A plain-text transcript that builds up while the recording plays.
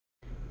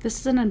This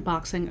is an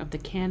unboxing of the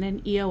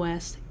Canon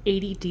EOS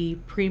 80D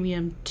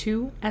Premium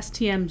 2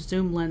 STM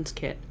Zoom Lens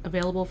Kit,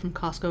 available from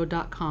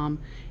Costco.com,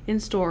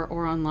 in-store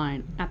or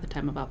online at the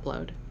time of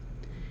upload.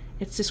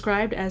 It's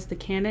described as the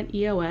Canon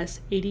EOS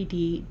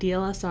 80D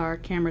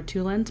DSLR Camera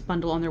 2 Lens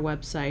bundle on their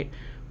website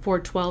for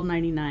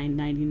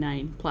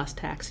 $1299.99 plus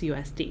tax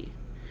USD.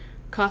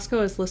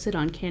 Costco is listed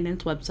on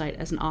Canon's website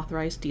as an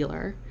authorized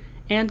dealer,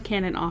 and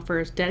Canon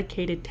offers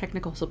dedicated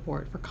technical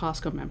support for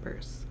Costco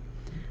members.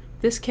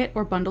 This kit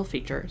or bundle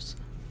features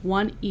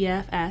one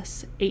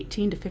EFS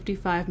 18 to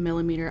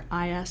 55mm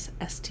IS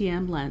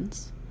STM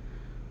lens,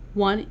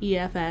 one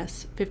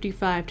EFS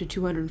 55 to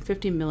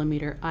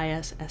 250mm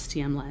IS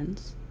STM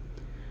lens,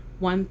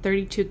 one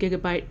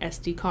 32GB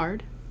SD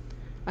card,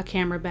 a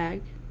camera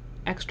bag,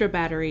 extra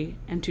battery,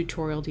 and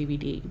tutorial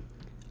DVD.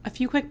 A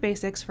few quick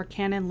basics for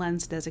Canon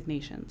lens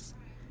designations.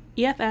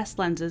 EFS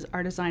lenses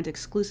are designed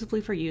exclusively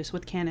for use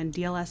with Canon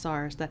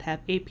DSLRs that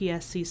have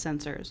APS-C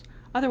sensors,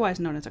 otherwise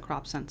known as a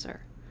crop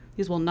sensor.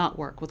 These will not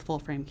work with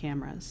full-frame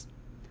cameras.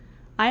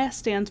 IS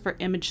stands for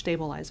Image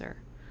Stabilizer.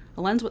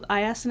 A lens with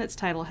IS in its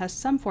title has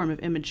some form of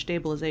image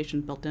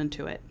stabilization built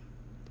into it.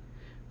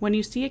 When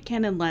you see a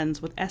Canon lens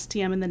with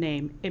STM in the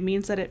name, it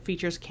means that it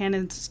features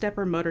Canon's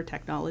stepper motor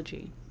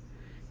technology.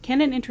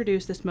 Canon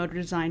introduced this motor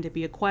design to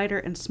be a quieter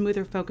and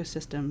smoother focus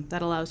system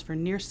that allows for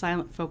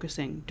near-silent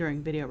focusing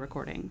during video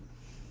recording.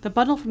 The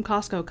bundle from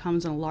Costco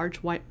comes in a large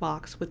white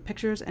box with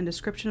pictures and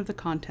description of the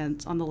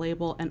contents on the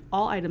label and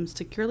all items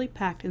securely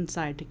packed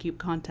inside to keep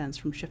contents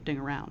from shifting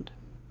around.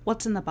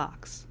 What's in the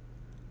box?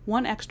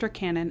 One extra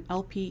Canon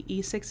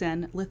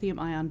LP-E6N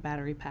lithium-ion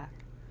battery pack.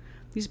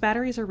 These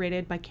batteries are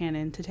rated by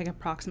Canon to take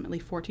approximately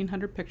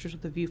 1,400 pictures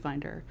with the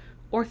viewfinder,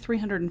 or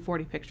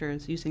 340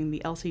 pictures using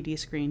the LCD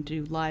screen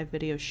to do live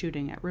video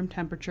shooting at room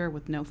temperature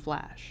with no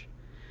flash.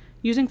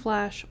 Using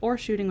flash or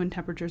shooting when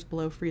temperatures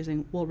below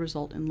freezing will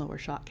result in lower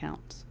shot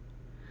counts.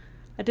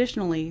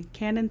 Additionally,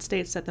 Canon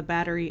states that the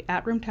battery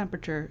at room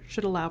temperature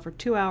should allow for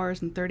 2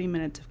 hours and 30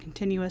 minutes of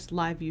continuous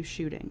live view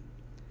shooting.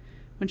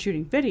 When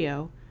shooting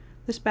video,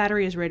 this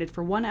battery is rated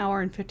for 1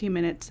 hour and 50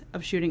 minutes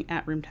of shooting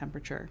at room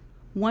temperature.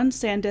 One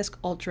SanDisk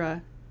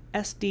Ultra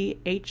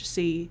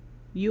SDHC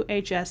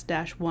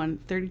UHS-1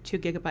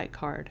 32GB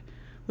card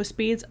with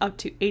speeds up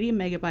to 80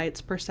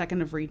 megabytes per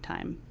second of read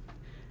time.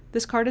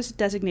 This card is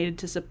designated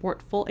to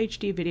support full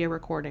HD video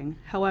recording.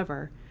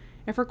 However,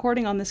 if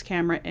recording on this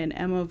camera in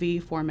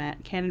MOV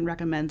format, Canon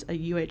recommends a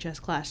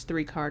UHS Class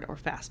 3 card or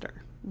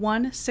faster.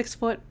 One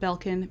 6-foot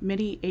Belkin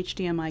mini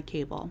HDMI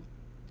cable.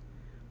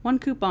 One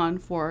coupon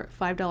for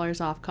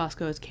 $5 off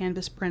Costco's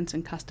canvas prints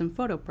and custom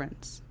photo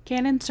prints.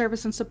 Canon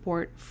Service and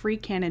Support free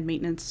Canon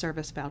maintenance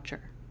service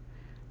voucher.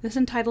 This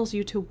entitles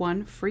you to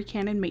one free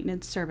Canon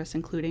maintenance service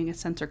including a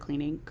sensor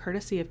cleaning,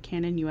 courtesy of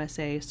Canon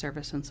USA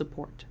Service and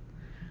Support.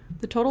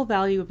 The total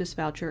value of this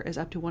voucher is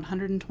up to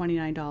 $129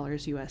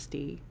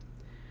 USD.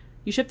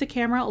 You ship the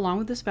camera along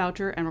with this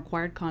voucher and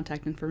required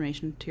contact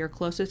information to your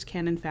closest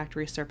Canon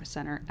factory service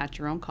center at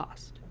your own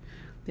cost.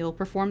 They will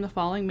perform the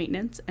following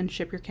maintenance and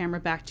ship your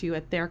camera back to you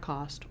at their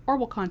cost, or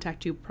will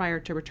contact you prior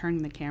to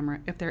returning the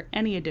camera if there are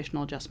any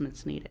additional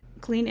adjustments needed.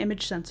 Clean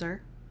image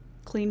sensor,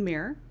 clean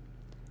mirror,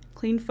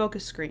 clean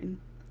focus screen,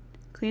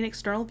 clean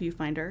external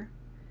viewfinder,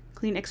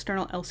 clean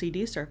external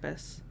LCD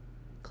surface,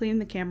 clean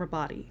the camera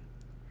body.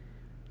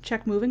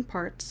 Check moving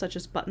parts such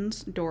as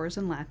buttons, doors,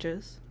 and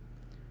latches.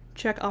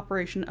 Check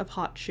operation of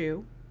hot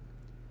shoe.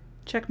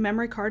 Check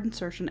memory card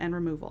insertion and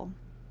removal.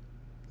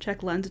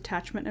 Check lens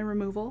attachment and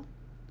removal.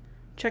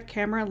 Check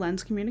camera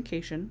lens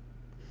communication.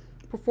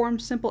 Perform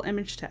simple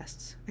image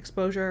tests,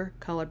 exposure,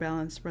 color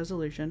balance,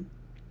 resolution.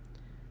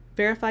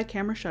 Verify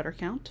camera shutter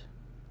count.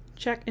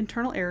 Check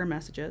internal error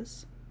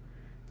messages.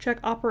 Check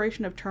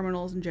operation of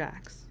terminals and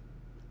jacks.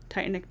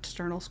 Tighten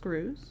external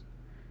screws.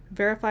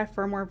 Verify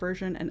firmware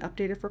version and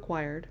update if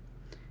required,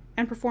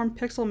 and perform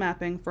pixel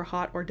mapping for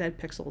hot or dead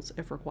pixels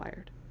if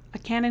required. A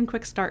Canon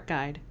Quick Start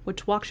Guide,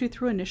 which walks you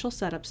through initial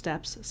setup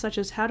steps such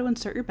as how to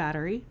insert your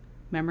battery,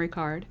 memory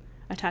card,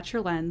 attach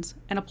your lens,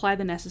 and apply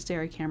the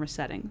necessary camera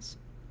settings.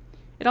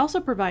 It also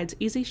provides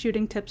easy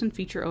shooting tips and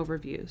feature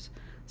overviews,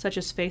 such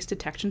as face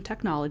detection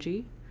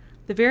technology,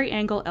 the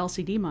Vari-Angle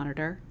LCD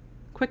monitor,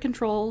 quick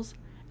controls,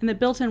 and the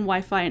built-in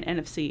Wi-Fi and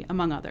NFC,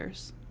 among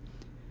others.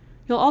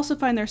 You'll also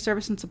find their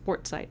service and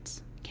support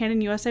sites,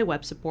 Canon USA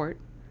Web Support,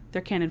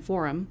 their Canon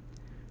Forum,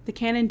 the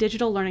Canon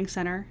Digital Learning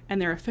Center,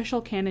 and their official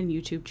Canon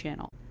YouTube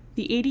channel.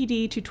 The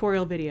 80D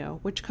tutorial video,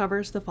 which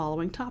covers the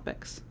following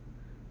topics: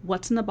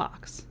 what's in the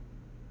box,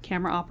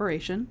 camera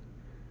operation,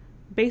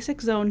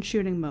 basic zone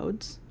shooting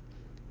modes,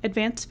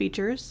 advanced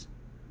features,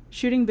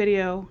 shooting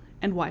video,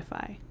 and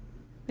Wi-Fi.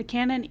 The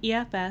Canon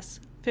EFS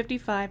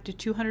 55 to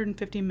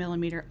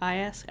 250mm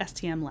IS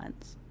STM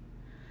lens.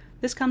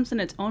 This comes in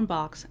its own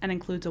box and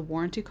includes a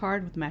warranty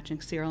card with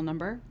matching serial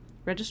number,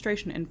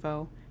 registration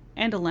info,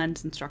 and a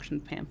lens instruction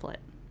pamphlet.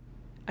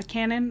 A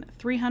Canon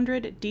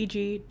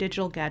 300DG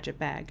digital gadget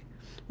bag,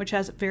 which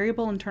has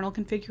variable internal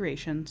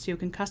configuration so you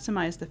can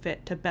customize the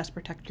fit to best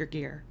protect your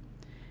gear.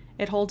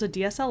 It holds a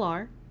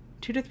DSLR,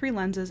 2 to 3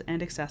 lenses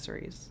and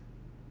accessories.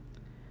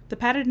 The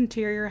padded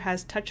interior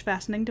has touch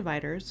fastening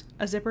dividers,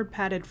 a zippered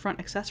padded front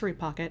accessory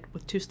pocket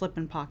with 2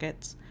 slip-in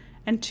pockets,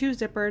 and 2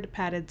 zippered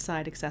padded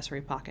side accessory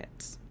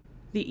pockets.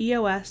 The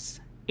EOS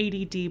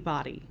 80D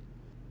body.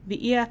 The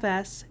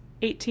EFS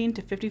 18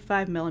 to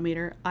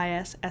 55mm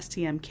IS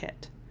STM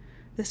kit.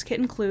 This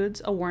kit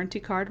includes a warranty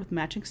card with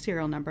matching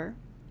serial number,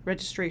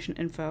 registration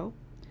info,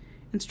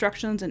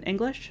 instructions in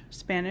English,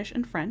 Spanish,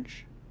 and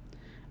French,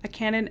 a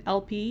Canon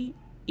LP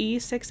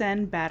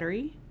E6N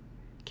battery,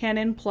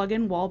 Canon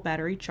plug-in wall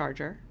battery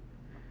charger,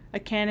 a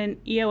Canon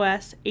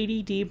EOS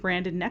 80D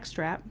branded neck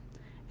strap,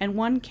 and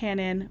one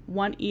Canon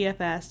 1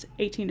 EFS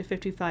 18 to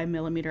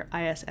 55mm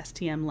IS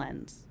STM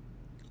lens.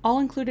 All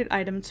included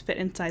items fit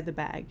inside the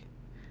bag.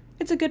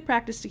 It's a good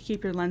practice to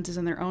keep your lenses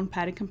in their own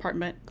padded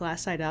compartment,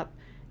 glass side up,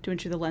 to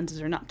ensure the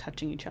lenses are not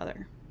touching each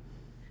other.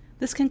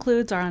 This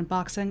concludes our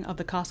unboxing of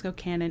the Costco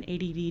Canon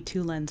 80D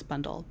 2-lens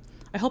bundle.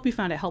 I hope you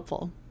found it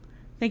helpful.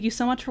 Thank you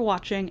so much for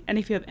watching, and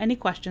if you have any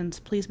questions,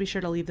 please be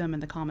sure to leave them in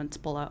the comments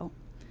below.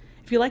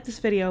 If you like this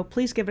video,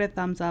 please give it a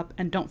thumbs up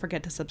and don't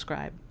forget to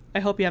subscribe.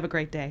 I hope you have a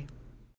great day.